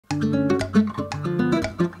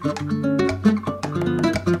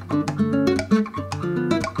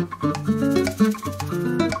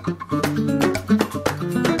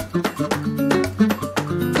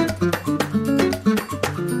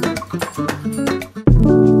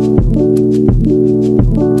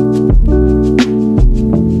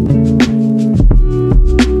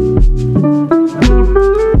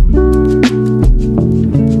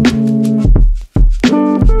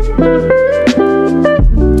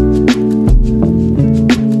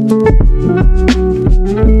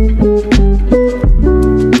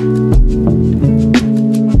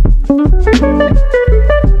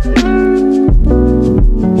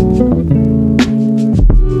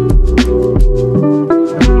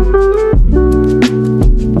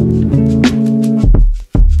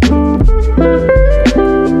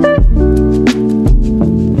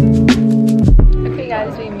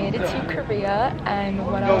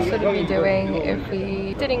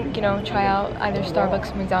think, you know, try out either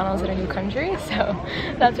Starbucks or McDonald's in a new country. So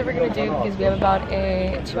that's what we're gonna do because we have about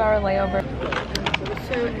a 2-hour layover.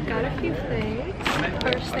 So I got a few things.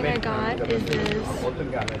 First thing I got is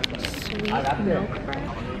this sweet milk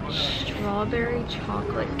bread, strawberry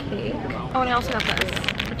chocolate cake. Oh, and I also got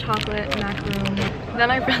this, a chocolate macaroon.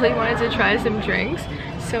 Then I really wanted to try some drinks,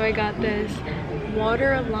 so I got this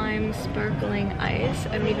water lime sparkling ice.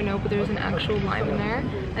 I don't even know, but there's an actual lime in there.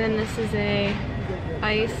 And then this is a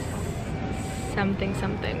ice something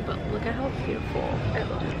something, but look at how beautiful it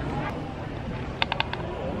looks.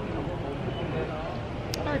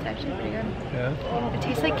 Oh, it's actually pretty good. Yeah? It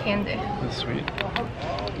tastes like candy. It's sweet.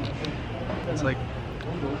 It's like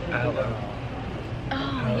aloe.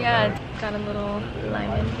 Oh, yeah, it's got a little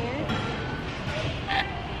lime in here.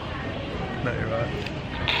 Not your bad.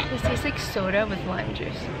 This tastes like soda with lime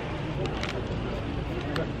juice.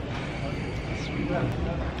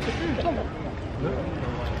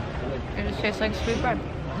 It just tastes like sweet bread.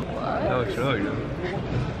 What? That looks really good.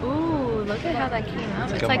 Ooh, look at how that came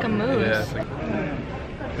out. It's like a mousse. Yeah, it's like...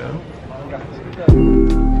 Yeah.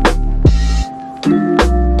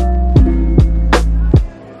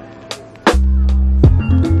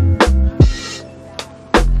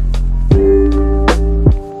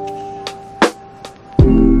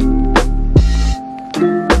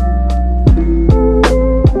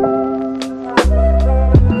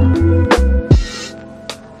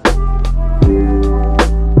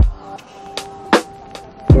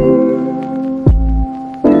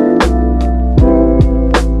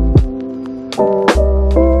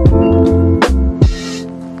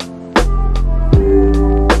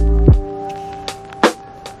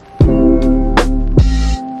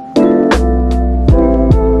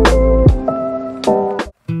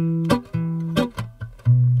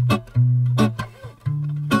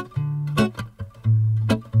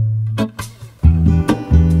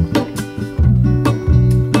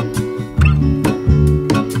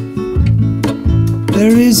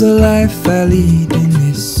 There is a life I lead in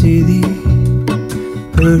this city,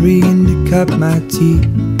 hurrying to cut my teeth.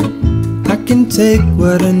 I can take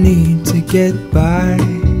what I need to get by.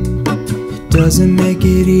 It doesn't make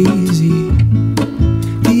it easy.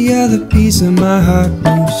 The other piece of my heart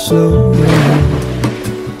moves slowly,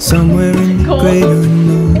 somewhere in the great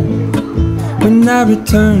unknown. When I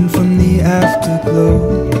return from the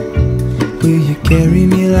afterglow, will you carry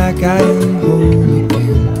me like I am whole again?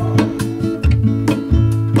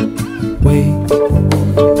 Wait,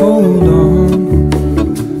 hold on,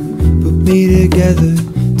 put me together,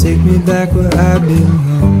 take me back where I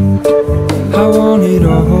belong. I want it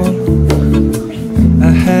all.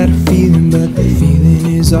 I had a feeling, but the feeling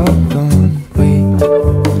is all gone. Wait,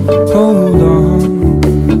 hold on,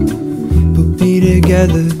 put me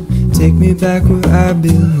together, take me back where I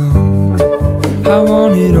belong. I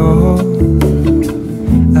want it all.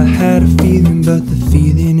 I had a feeling, but the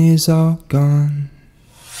feeling is all gone.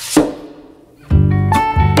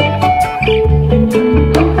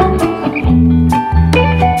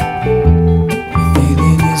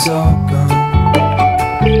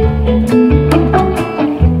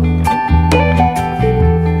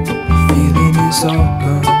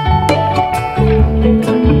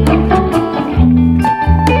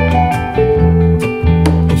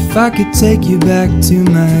 If I could take you back to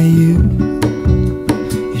my youth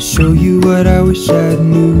and show you what I wish I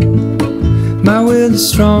knew, my will is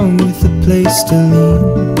strong with a place to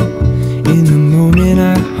lean. In the moment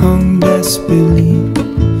I hung desperately.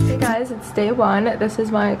 Hey guys, it's day one. This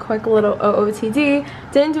is my quick little OOTD.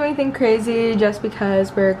 Didn't do anything crazy just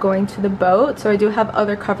because we're going to the boat. So I do have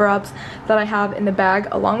other cover-ups that I have in the bag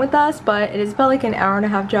along with us, but it is about like an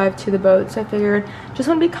hour-and-a-half drive to the boat. So I figured just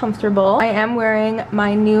want to be comfortable. I am wearing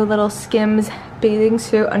my new little Skims bathing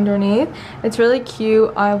suit underneath. It's really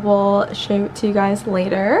cute. I will show it to you guys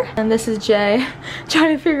later. And this is Jay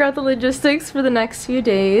trying to figure out the logistics for the next few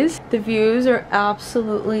days. The views are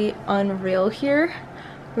absolutely unreal here.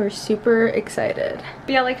 We're super excited. But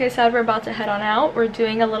yeah, like I said, we're about to head on out. We're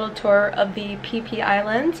doing a little tour of the PP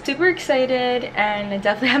Islands. Super excited, and I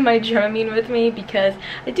definitely have my Dramamine with me because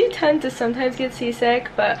I do tend to sometimes get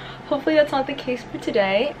seasick, but hopefully that's not the case for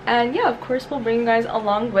today. And yeah, of course, we'll bring you guys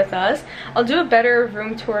along with us. I'll do a better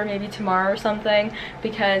room tour maybe tomorrow or something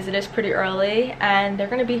because it is pretty early and they're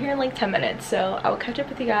gonna be here in like 10 minutes. So I will catch up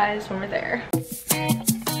with you guys when we're there.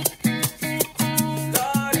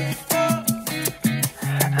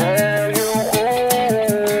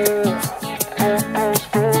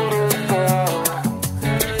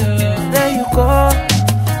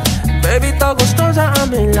 Gostosa a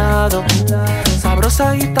mi lado,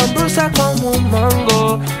 sabrosa y tan dulce como un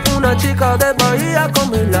mango. una chica de Bahía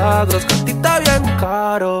con milagros, que a ti está bien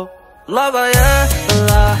caro. La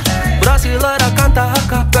ballena, brasilera canta a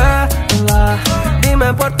capela. Dime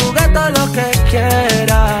en portugués todo lo que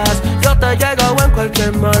quieras, yo te llego en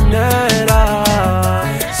cualquier manera.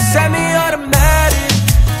 Semi-automatic,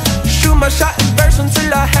 shoot my shot in verse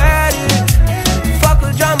until I had it. Fuck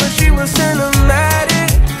the drama, she was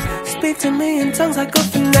cinematic. Speak to me in tongues like a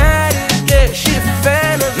fanatic. Yeah, she a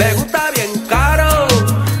fan of it. Me gusta bien caro,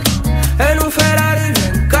 en un Ferrari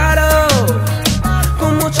bien caro,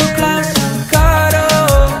 con mucho clase caro,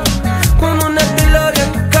 con un estilo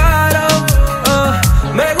bien caro.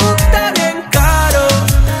 Me gusta bien caro,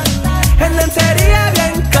 en lencería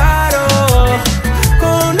bien caro,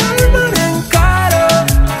 con un alma bien caro.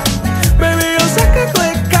 Baby, yo sé que tú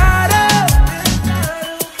es caro.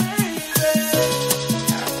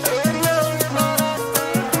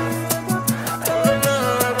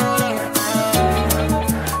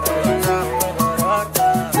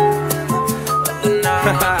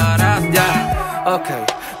 Ok,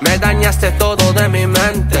 me dañaste todo de mi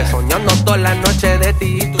mente, soñando toda la noche de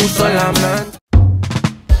ti y tú solamente.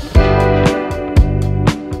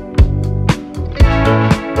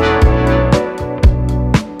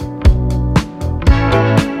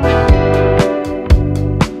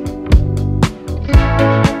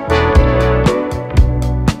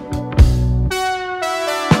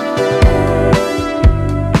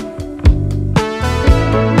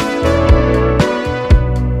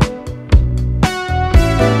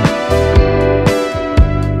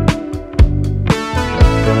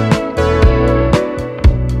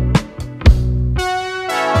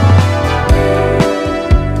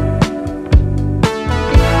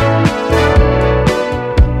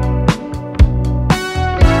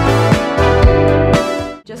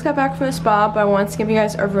 Got back from the spa, but I wanted to give you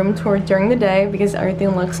guys a room tour during the day because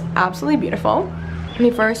everything looks absolutely beautiful. When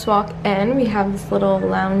you first walk in, we have this little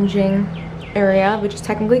lounging area, which is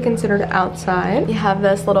technically considered outside. You have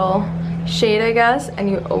this little shade, I guess, and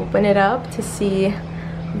you open it up to see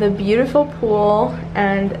the beautiful pool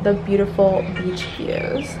and the beautiful beach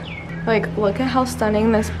views. Like, look at how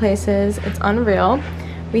stunning this place is. It's unreal.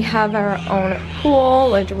 We have our own pool,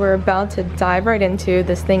 which we're about to dive right into.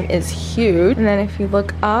 This thing is huge. And then if you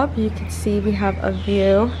look up, you can see we have a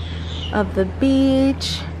view of the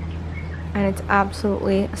beach, and it's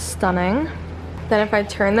absolutely stunning. Then if I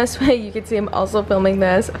turn this way, you can see I'm also filming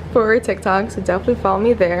this for TikTok, so definitely follow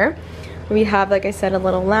me there. We have, like I said, a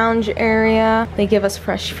little lounge area. They give us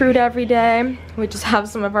fresh fruit every day. We just have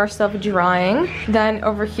some of our stuff drying. Then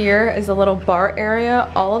over here is a little bar area.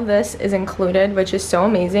 All of this is included, which is so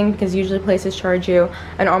amazing because usually places charge you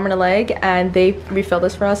an arm and a leg, and they refill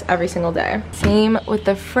this for us every single day. Same with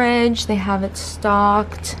the fridge. They have it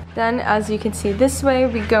stocked. Then as you can see this way,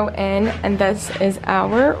 we go in, and this is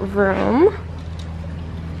our room.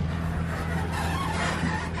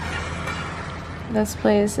 This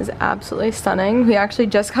place is absolutely stunning. We actually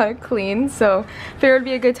just got it cleaned, so figured it'd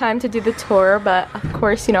be a good time to do the tour, but of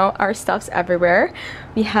course, you know, our stuff's everywhere.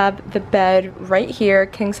 We have the bed right here,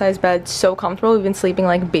 king size bed, so comfortable. We've been sleeping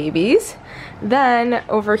like babies. Then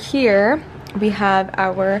over here, we have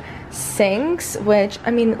our sinks, which,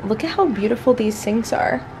 I mean, look at how beautiful these sinks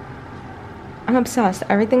are. I'm obsessed.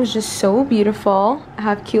 Everything's just so beautiful. I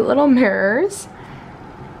have cute little mirrors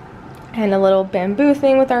and a little bamboo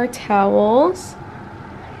thing with our towels.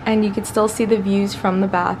 And you can still see the views from the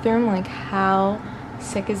bathroom. Like, how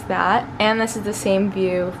sick is that? And this is the same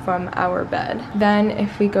view from our bed. Then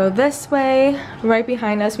if we go this way, right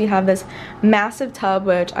behind us we have this massive tub,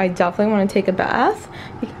 which I definitely want to take a bath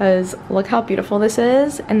because look how beautiful this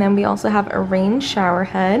is. And then we also have a rain shower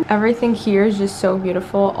head. Everything here is just so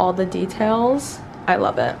beautiful. All the details, I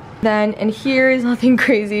love it. Then in here is nothing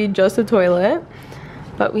crazy, just a toilet.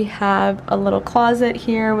 But we have a little closet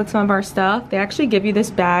here with some of our stuff. They actually give you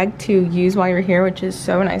this bag to use while you're here, which is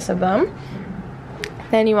so nice of them.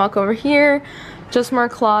 Then you walk over here, just more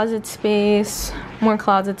closet space, more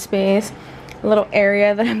closet space. A little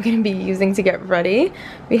area that I'm gonna be using to get ready.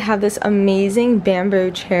 We have this amazing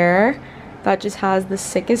bamboo chair that just has the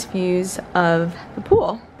sickest views of the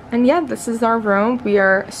pool. And yeah, this is our room. We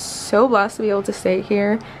are so blessed to be able to stay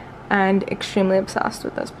here and extremely obsessed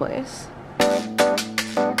with this place.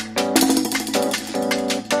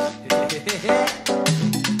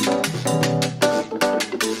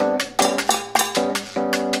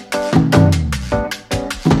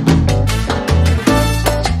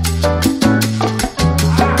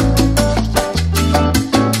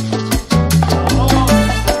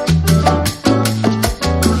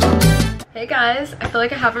 Hey guys, guys. I feel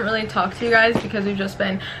like I haven't really talked to you guys because we've just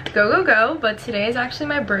been go, but today is actually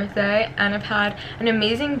my birthday and I've had an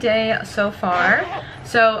amazing day so far.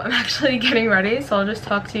 So I'm actually getting ready, so I'll just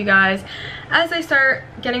talk to you guys as I start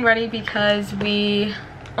getting ready because we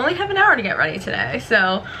only have an hour to get ready today.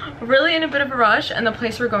 So really in a bit of a rush, and the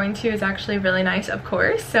place we're going to is actually really nice, of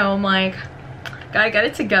course. So I'm like, gotta get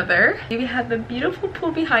it together. We have the beautiful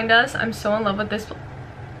pool behind us. I'm so in love with this.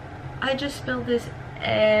 I just spilled this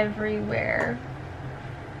everywhere.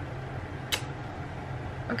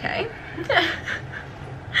 Okay.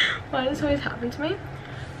 Why does this always happen to me?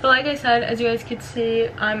 But like I said, as you guys can see,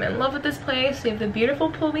 I'm in love with this place. We have the beautiful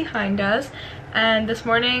pool behind us. And this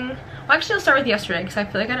morning, well, actually I'll start with yesterday because I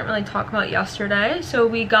feel like I didn't really talk about yesterday. So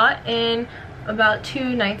we got in about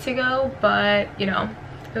 2 nights ago, but you know,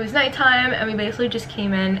 it was nighttime and we basically just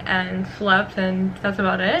came in and slept, and that's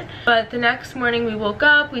about it. But the next morning we woke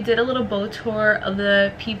up, we did a little boat tour of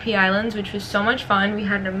the PP Islands, which was so much fun. We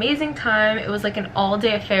had an amazing time. It was like an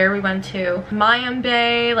all-day affair. We went to Mayam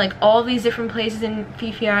Bay, like all these different places in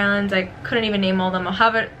PP Islands. I couldn't even name all of them. I'll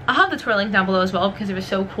have the tour link down below as well because it was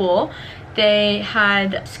so cool. They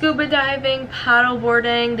had scuba diving, paddle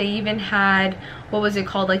boarding, they even had, what was it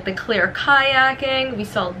called, like the clear kayaking. We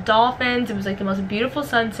saw dolphins. It was like the most beautiful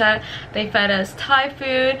sunset. They fed us Thai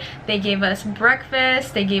food, they gave us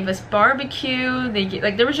breakfast, they gave us barbecue,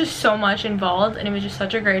 like there was just so much involved, and it was just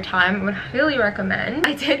such a great time. I would highly recommend.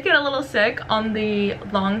 I did get a little sick on the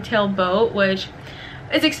long-tail boat, which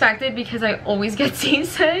is expected because I always get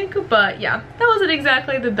seasick, but yeah, that wasn't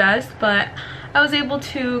exactly the best, but I was able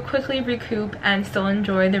to quickly recoup and still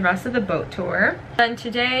enjoy the rest of the boat tour. Then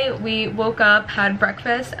today we woke up, had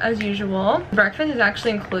breakfast as usual. Breakfast is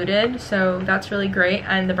actually included, so that's really great,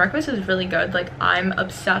 and the breakfast is really good. Like, I'm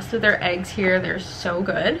obsessed with their eggs here. They're so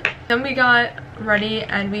good. Then we got ready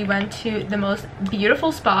and we went to the most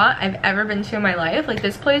beautiful spa I've ever been to in my life. Like,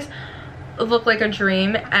 this place looked like a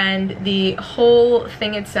dream, and the whole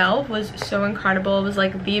thing itself was so incredible. It was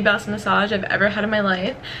like the best massage I've ever had in my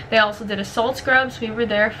life. They also did a salt scrub, so we were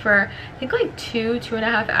there for I think like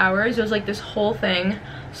 2.5 hours. It was like this whole thing,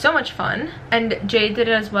 so much fun. And Jade did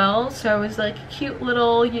it as well, so it was like a cute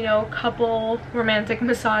little, you know, couple romantic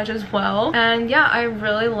massage as well. And yeah, I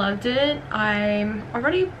really loved it. I'm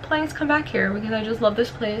already planning to come back here because I just love this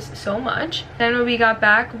place so much. Then when we got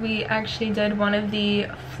back, we actually did one of the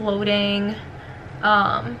floating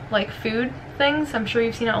like food things. I'm sure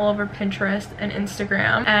you've seen it all over Pinterest and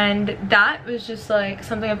Instagram, and that was just like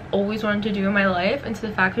something I've always wanted to do in my life, and so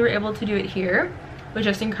the fact we were able to do it here was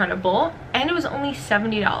just incredible. And it was only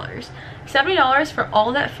 $70 for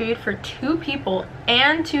all that food for 2 people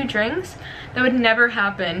and 2 drinks. That would never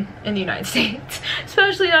happen in the United States,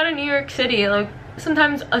 especially not in New York City. Like,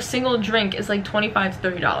 sometimes a single drink is like $25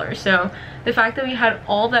 to $30. So the fact that we had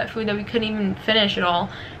all that food that we couldn't even finish it all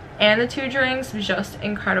and the 2 drinks was just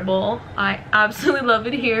incredible. I absolutely love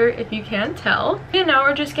it here, if you can't tell. And now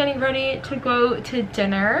we're just getting ready to go to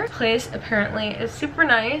dinner. The place apparently is super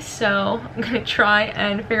nice, so I'm gonna try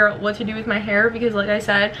and figure out what to do with my hair because, like I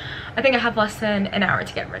said, I think I have less than an hour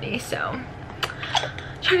to get ready, so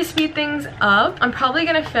try to speed things up. I'm probably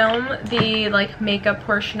gonna film the like makeup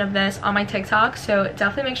portion of this on my TikTok, so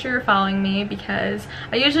definitely make sure you're following me because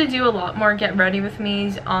I usually do a lot more get ready with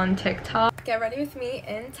me's on TikTok. Get ready with me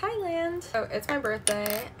in Thailand. So it's my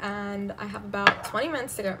birthday and I have about 20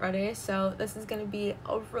 minutes to get ready, so this is gonna be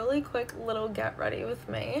a really quick little get ready with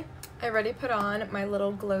me. I already put on my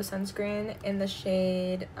little glow sunscreen in the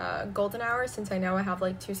shade Golden Hour since I know I have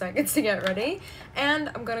like 2 seconds to get ready, and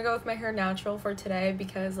I'm gonna go with my hair natural for today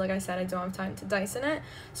because, like I said, I don't have time to Dyson it.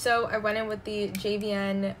 So I went in with the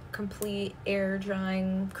JVN Complete Air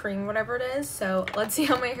Drying Cream, whatever it is. So let's see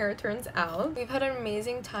how my hair turns out. We've had an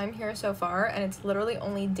amazing time here so far, and it's literally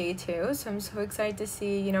only day 2, so I'm so excited to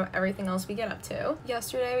see, you know, everything else we get up to.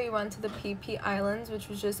 Yesterday we went to the PP Islands, which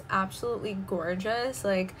was just absolutely gorgeous.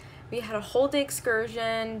 Like, we had a whole day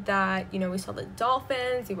excursion that, you know, we saw the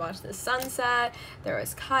dolphins, we watched the sunset, there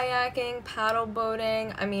was kayaking, paddle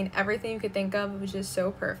boating, I mean, everything you could think of. It was just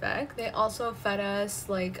so perfect. They also fed us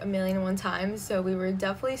like 1,000,001 times, so we were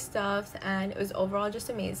definitely stuffed, and it was overall just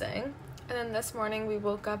amazing. And then this morning we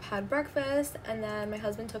woke up, had breakfast, and then my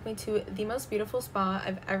husband took me to the most beautiful spa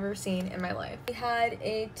I've ever seen in my life. We had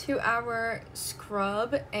a 2-hour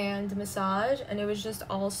scrub and massage, and it was just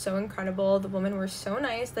all so incredible. The women were so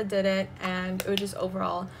nice that did it, and it was just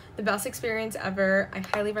overall the best experience ever. I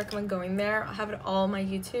highly recommend going there. I'll have it all on my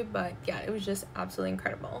YouTube, but yeah, it was just absolutely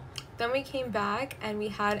incredible. Then we came back and we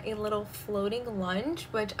had a little floating lunch,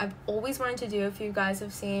 which I've always wanted to do. If you guys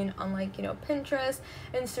have seen on, like, you know, Pinterest,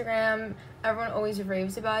 Instagram, everyone always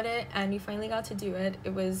raves about it, and we finally got to do it.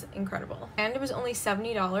 It was incredible. And it was only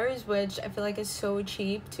 $70, which I feel like is so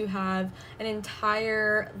cheap to have an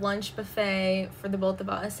entire lunch buffet for the both of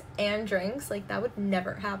us and drinks. Like, that would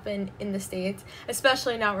never happen in the States,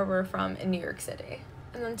 especially not where we're from in New York City.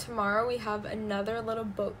 And then tomorrow we have another little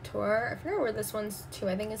boat tour. I forget where this one's to.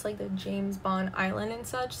 I think it's like the James Bond Island and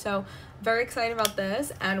such. So very excited about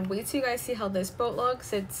this, and wait till you guys see how this boat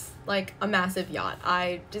looks. It's like a massive yacht.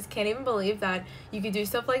 I just can't even believe that you could do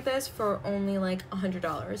stuff like this for only like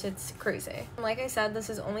 $100. It's crazy. And like I said,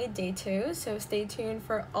 this is only day 2, so stay tuned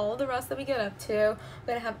for all the rest that we get up to. I'm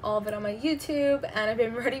gonna have all of it on my YouTube, and I've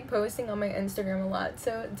been already posting on my Instagram a lot,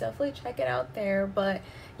 so definitely check it out there. But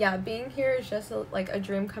yeah, being here is just like a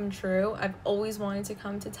dream come true. I've always wanted to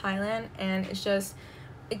come to Thailand, and it's just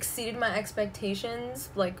exceeded my expectations,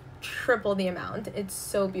 like triple the amount. It's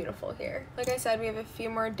so beautiful here. Like I said, we have a few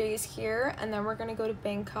more days here, and then we're gonna go to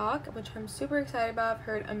Bangkok, which I'm super excited about. I've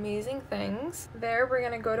heard amazing things. There we're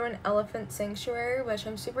gonna go to an elephant sanctuary, which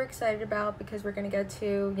I'm super excited about because we're gonna get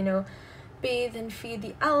to, you know, bathe and feed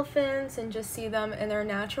the elephants and just see them in their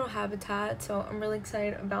natural habitat. So I'm really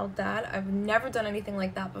excited about that. I've never done anything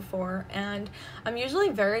like that before, and I'm usually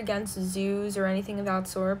very against zoos or anything of that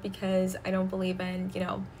sort because I don't believe in, you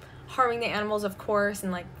know, harming the animals, of course,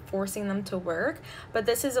 and like forcing them to work. But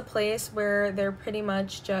this is a place where they're pretty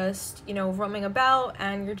much just, you know, roaming about,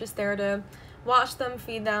 and you're just there to watch them,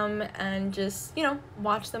 feed them, and just, you know,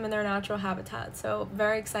 watch them in their natural habitat. So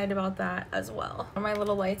very excited about that as well. My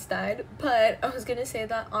little lights died, but I was gonna say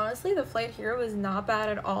that honestly the flight here was not bad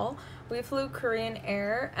at all. We flew Korean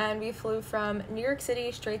Air, and we flew from New York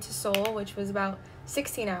City straight to Seoul, which was about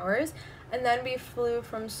 16 hours. And then we flew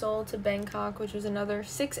from Seoul to Bangkok, which was another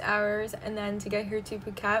 6 hours. And then to get here to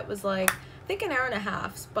Phuket was like, I think an hour and a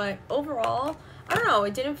half. But overall, I don't know,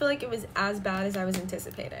 it didn't feel like it was as bad as I was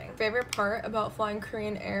anticipating. Favorite part about flying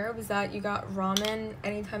Korean Air was that you got ramen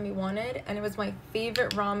anytime you wanted. And it was my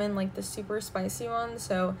favorite ramen, like the super spicy one.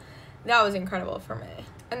 So that was incredible for me.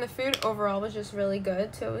 And the food overall was just really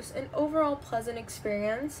good. So it was an overall pleasant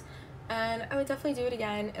experience, and I would definitely do it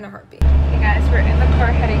again in a heartbeat. Hey guys, we're in the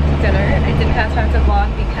car heading to dinner. I didn't have time to vlog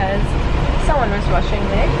because someone was rushing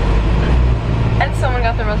me, and someone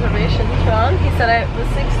got the reservations wrong. He said it was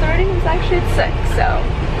 6:30, it's actually at 6. So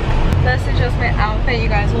this is just my outfit. You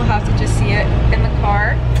guys will have to just see it in the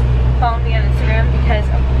car. Follow me on Instagram because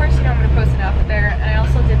of course you know I'm going to post an outfit there, and I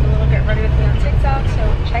also did the little get ready with me on TikTok, so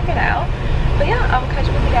check it out. But yeah, I will catch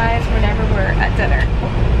up with you guys whenever we're at dinner.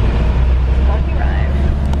 Bumpy ride.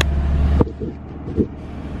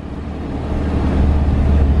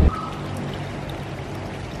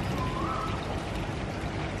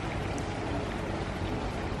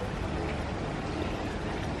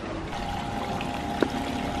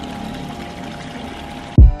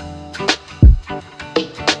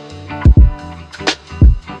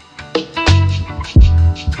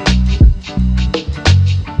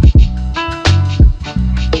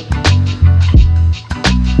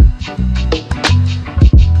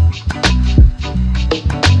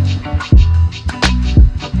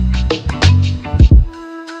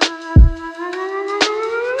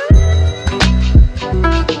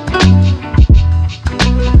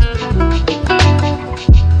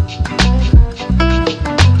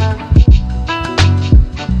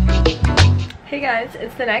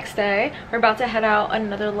 It's the next day. We're about to head out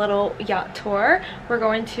another little yacht tour. We're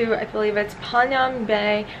going to, I believe it's Panyam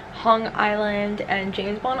Bay, Hong Island, and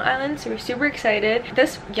James Bond Island, so we're super excited.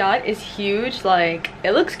 This yacht is huge. Like,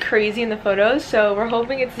 it looks crazy in the photos, so we're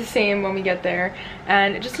hoping it's the same when we get there,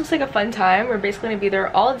 and it just looks like a fun time. We're basically gonna be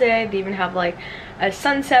there all day. They even have like a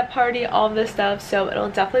sunset party, all of this stuff, so it'll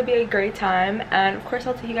definitely be a great time, and of course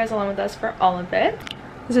I'll take you guys along with us for all of it.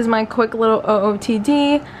 This is my quick little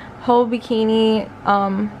OOTD. Whole bikini,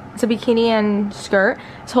 it's a bikini and skirt.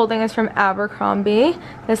 It's holding this from Abercrombie.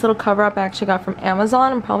 This little cover up I actually got from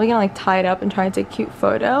Amazon. I'm probably gonna like tie it up and try to take a cute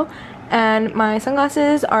photo. And my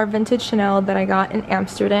sunglasses are vintage Chanel that I got in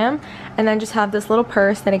Amsterdam. And then just have this little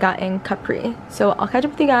purse that I got in Capri. So I'll catch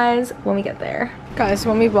up with you guys when we get there. Guys,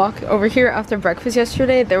 when we walked over here after breakfast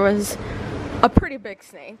yesterday, there was a pretty big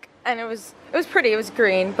snake, and it was pretty. It was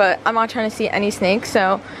green, but I'm not trying to see any snakes,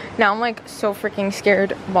 so now I'm like so freaking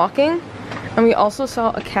scared walking. And we also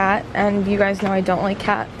saw a cat, and you guys know I don't like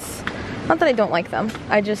cats. Not that I don't like them,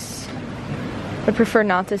 I just would prefer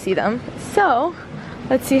not to see them. So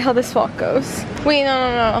let's see how this walk goes. Wait,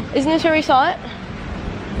 no, isn't this where we saw it?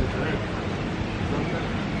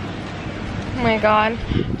 Oh my god,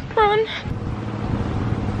 run.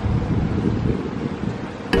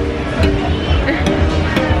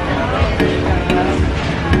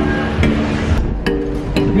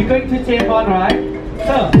 going to Japan, right?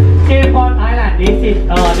 So, Japan Island, this is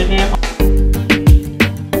the name.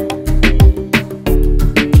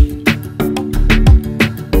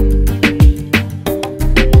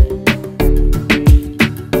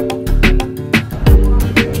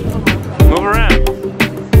 Move around.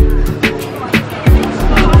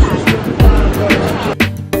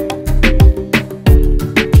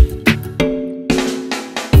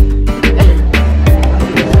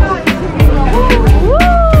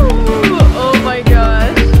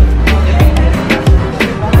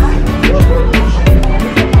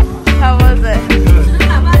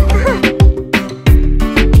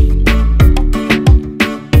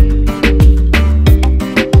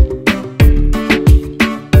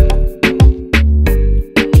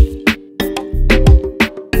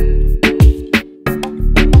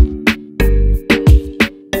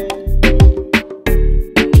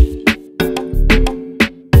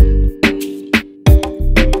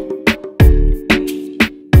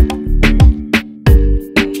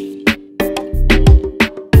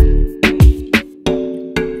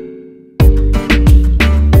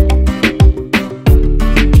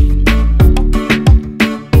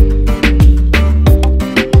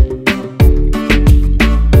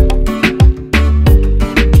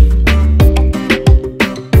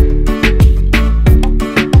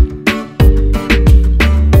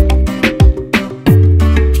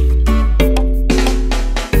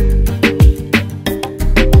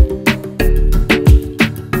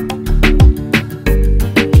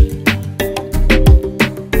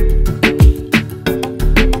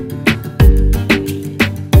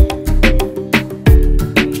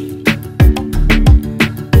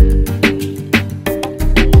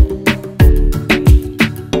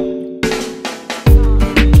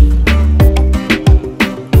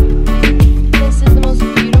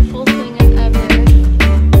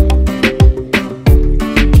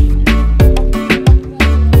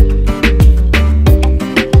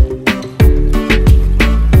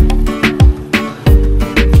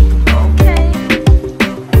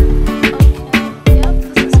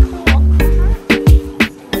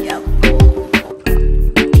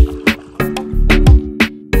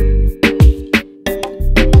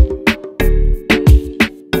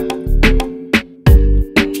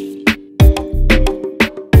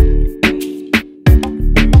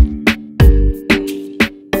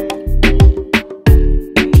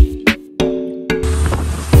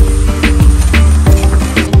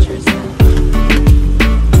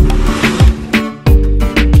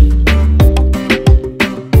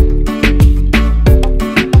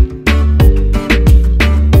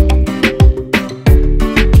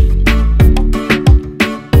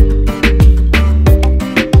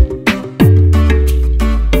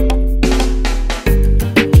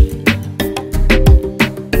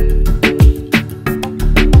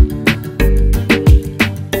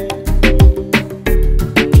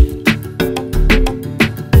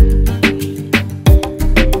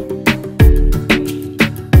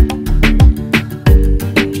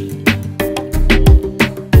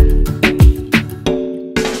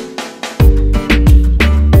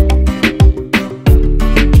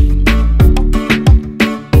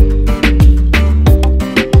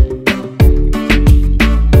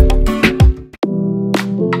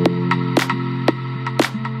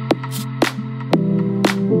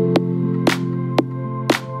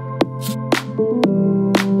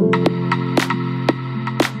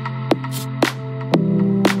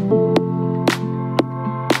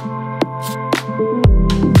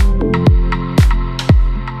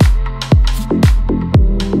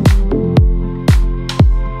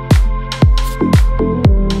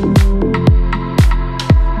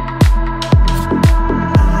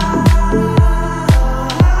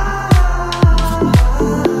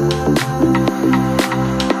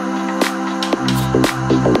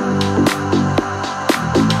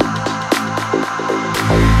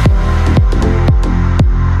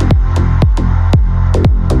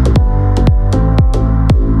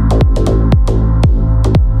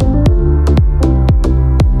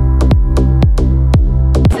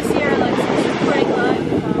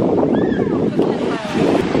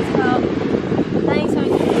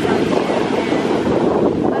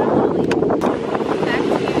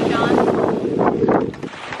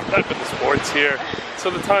 Here. So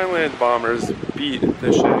the Thailand Bombers beat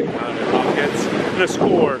the Shanghai Rockets in a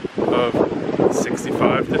score of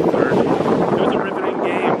 65 to 30. It was a riveting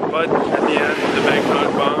game, but at the end, the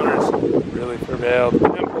Bangkok Bombers really prevailed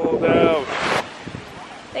and pulled out.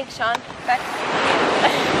 Thanks, Sean. Back.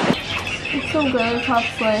 It's so good, Pop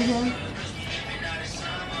Slay here.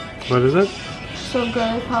 What is it? So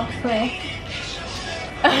good, Pop Slay.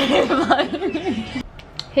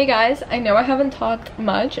 Hey guys, I know I haven't talked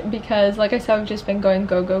much because like I said, I've just been going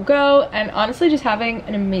go go go and honestly just having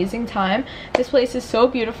an amazing time. This place is so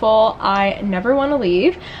beautiful. I never want to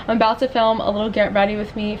leave. I'm about to film a little get ready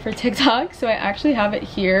with me for TikTok, so I actually have it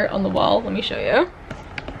here on the wall. Let me show you.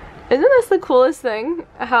 Isn't this the coolest thing?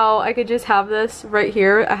 How I could just have this right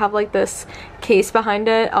here. I have like this case behind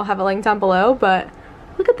it. I'll have a link down below, but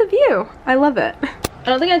look at the view. I love it. I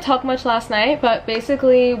don't think I talked much last night, but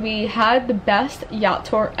basically we had the best yacht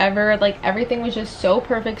tour ever. Like everything was just so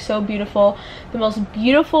perfect, so beautiful. The most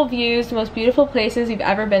beautiful views, the most beautiful places we've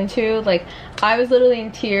ever been to. Like I was literally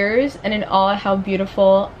in tears and in awe at how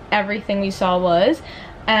beautiful everything we saw was.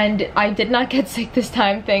 And I did not get sick this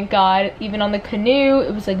time, thank God. Even on the canoe,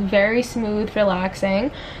 it was like very smooth, relaxing.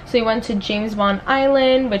 So we went to James Bond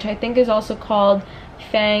Island, which I think is also called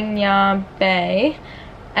Phang Nha Bay.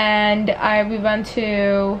 And we went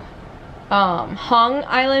to Hong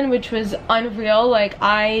Island, which was unreal. Like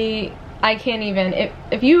I can't even, if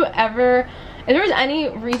there was any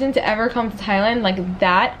reason to ever come to Thailand, like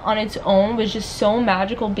that on its own was just so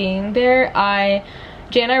magical being there.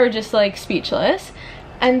 Jay and I were just like speechless.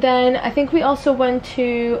 And then I think we also went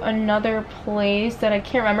to another place that I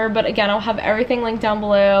can't remember, but again, I'll have everything linked down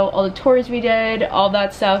below, all the tours we did, all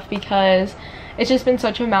that stuff, because it's just been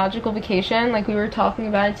such a magical vacation. Like we were talking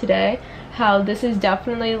about it today, how this is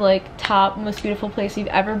definitely like top most beautiful place we've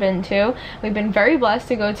ever been to. We've been very blessed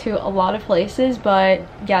to go to a lot of places, but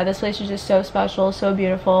yeah, this place is just so special, so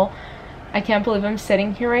beautiful. I can't believe I'm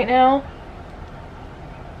sitting here right now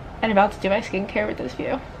and about to do my skincare with this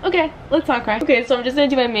view. Okay, let's not cry. Okay, so I'm just gonna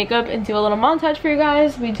do my makeup and do a little montage for you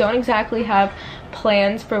guys. We don't exactly have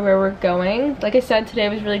plans for where we're going. Like I said, today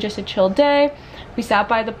was really just a chill day. We sat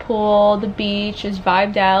by the pool, the beach, just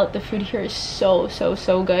vibed out. The food here is so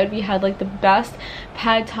good. We had like the best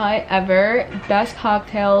pad thai ever, best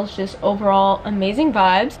cocktails, just overall amazing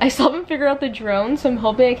vibes. I still haven't figured out the drone, so I'm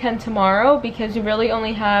hoping I can tomorrow because we really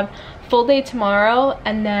only have full day tomorrow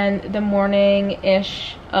and then the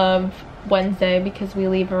morning-ish of Wednesday because we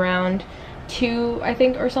leave around 2, I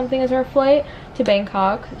think, or something is our flight to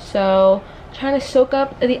Bangkok. So trying to soak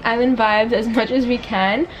up the island vibes as much as we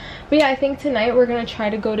can. But yeah, I think tonight we're gonna try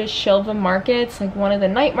to go to chilva markets, like one of the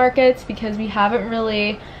night markets, because we haven't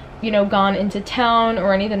really, you know, gone into town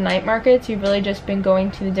or any of the night markets. We've really just been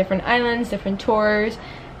going to the different islands, different tours,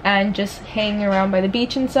 and just hanging around by the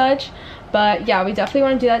beach and such. But yeah, we definitely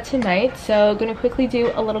want to do that tonight. So gonna quickly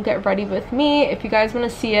do a little get ready with me. If you guys want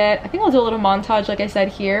to see it, I think I'll do a little montage like I said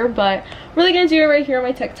here, but really gonna do it right here on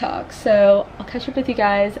my TikTok. So I'll catch up with you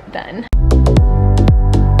guys then.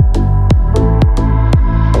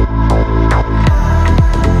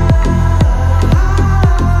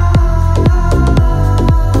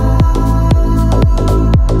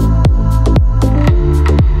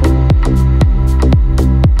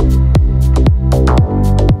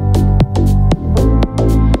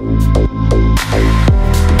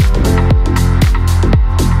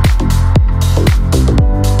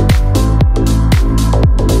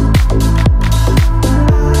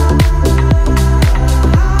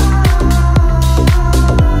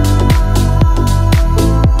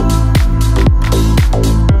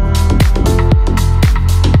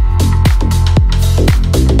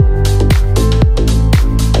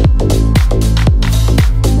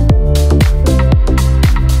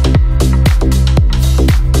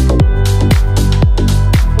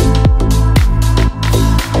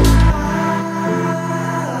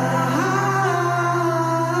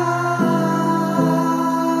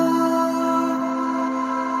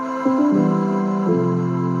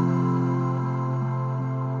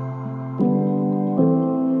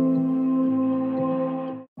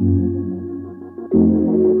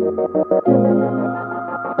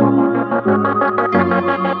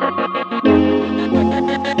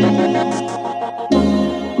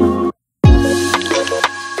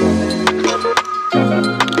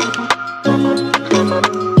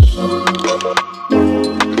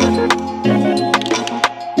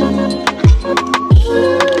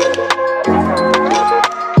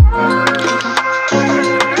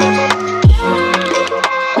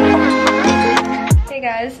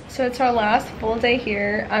 So it's our last full day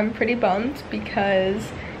here. I'm pretty bummed because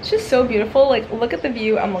it's just so beautiful. Like, look at the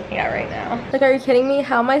view I'm looking at right now. Like, are you kidding me?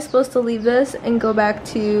 How am I supposed to leave this and go back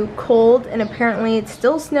to cold, and apparently it's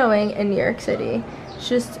still snowing in New York City? It's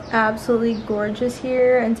just absolutely gorgeous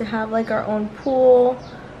here, and to have like our own pool,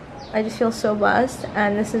 I just feel so blessed.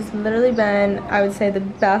 And this has literally been, I would say, the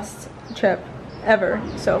best trip ever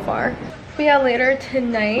so far. But yeah, later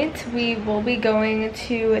tonight we will be going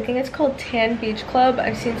to, I think it's called Tann Beach Club.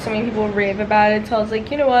 I've seen so many people rave about it, so I was like,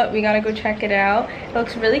 you know what, we gotta go check it out. It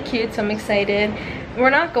looks really cute, so I'm excited. we're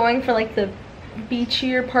not going for like the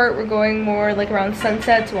beachier part. We're going more like around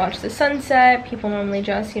sunset to watch the sunset. People normally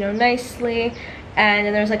dress, you know, nicely. And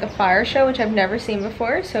then there's like a fire show, which I've never seen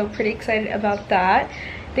before, so pretty excited about that.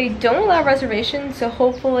 They don't allow reservations, so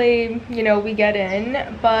hopefully, you know, we get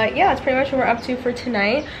in. But yeah, that's pretty much what we're up to for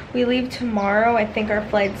tonight. We leave tomorrow. I think our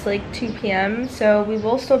flight's like 2 p.m. so we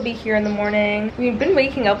will still be here in the morning. We've been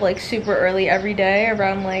waking up like super early every day,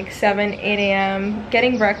 around like 7, 8 a.m,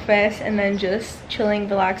 getting breakfast, and then just chilling,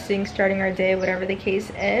 relaxing, starting our day, whatever the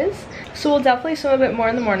case is. So we'll definitely swim a bit more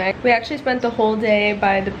in the morning. We actually spent the whole day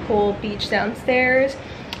by the pool beach downstairs.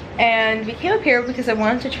 And we came up here because I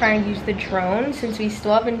wanted to try and use the drone since we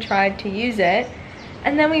still haven't tried to use it.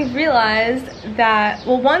 And then we realized that,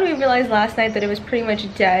 well, one, we realized last night that it was pretty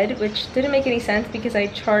much dead, which didn't make any sense because I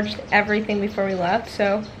charged everything before we left,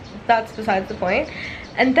 so that's besides the point.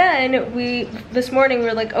 And then this morning we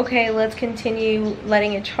were like, okay, let's continue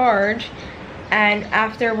letting it charge, and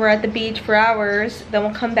after we're at the beach for hours, then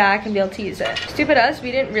we'll come back and be able to use it. Stupid us,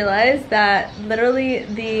 we didn't realize that literally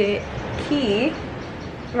the key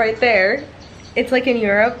right there, it's like in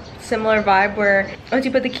Europe, similar vibe, where once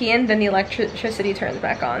you put the key in, then the electricity turns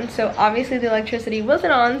back on. So obviously the electricity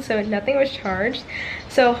wasn't on, so nothing was charged.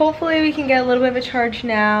 So hopefully we can get a little bit of a charge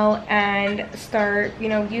now and start, you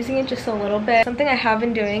know, using it just a little bit. Something I have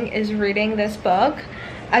been doing is reading this book.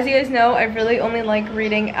 As you guys know, I really only like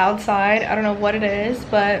reading outside. I don't know what it is,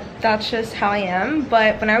 but that's just how I am.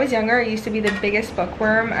 But when I was younger, I used to be the biggest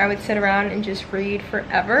bookworm. I would sit around and just read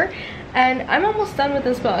forever. And I'm almost done with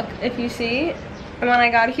this book, if you see. And when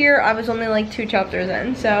I got here, I was only like 2 chapters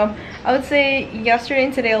in. So I would say yesterday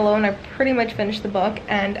and today alone, I pretty much finished the book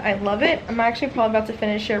and I love it. I'm actually probably about to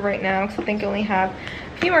finish it right now because I think I only have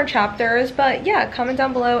a few more chapters. But yeah, comment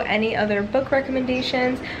down below any other book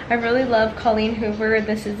recommendations. I really love Colleen Hoover.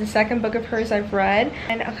 This is the 2nd book of hers I've read.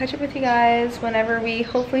 And I'll catch up with you guys whenever we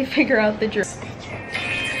hopefully figure out the drill.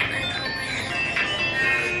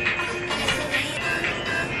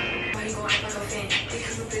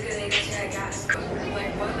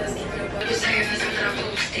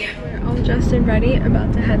 We're all dressed and ready,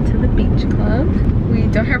 about to head to the beach club. We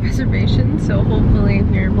don't have reservations, so hopefully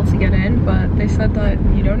we're able to get in, but they said that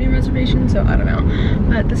you don't need reservations, so I don't know.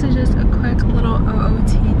 But this is just a quick little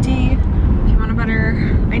OOTD. If you want a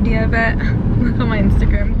better idea of it, look on my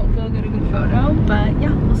Instagram. Hopefully I'll get a good photo. But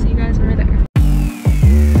yeah, we'll see you guys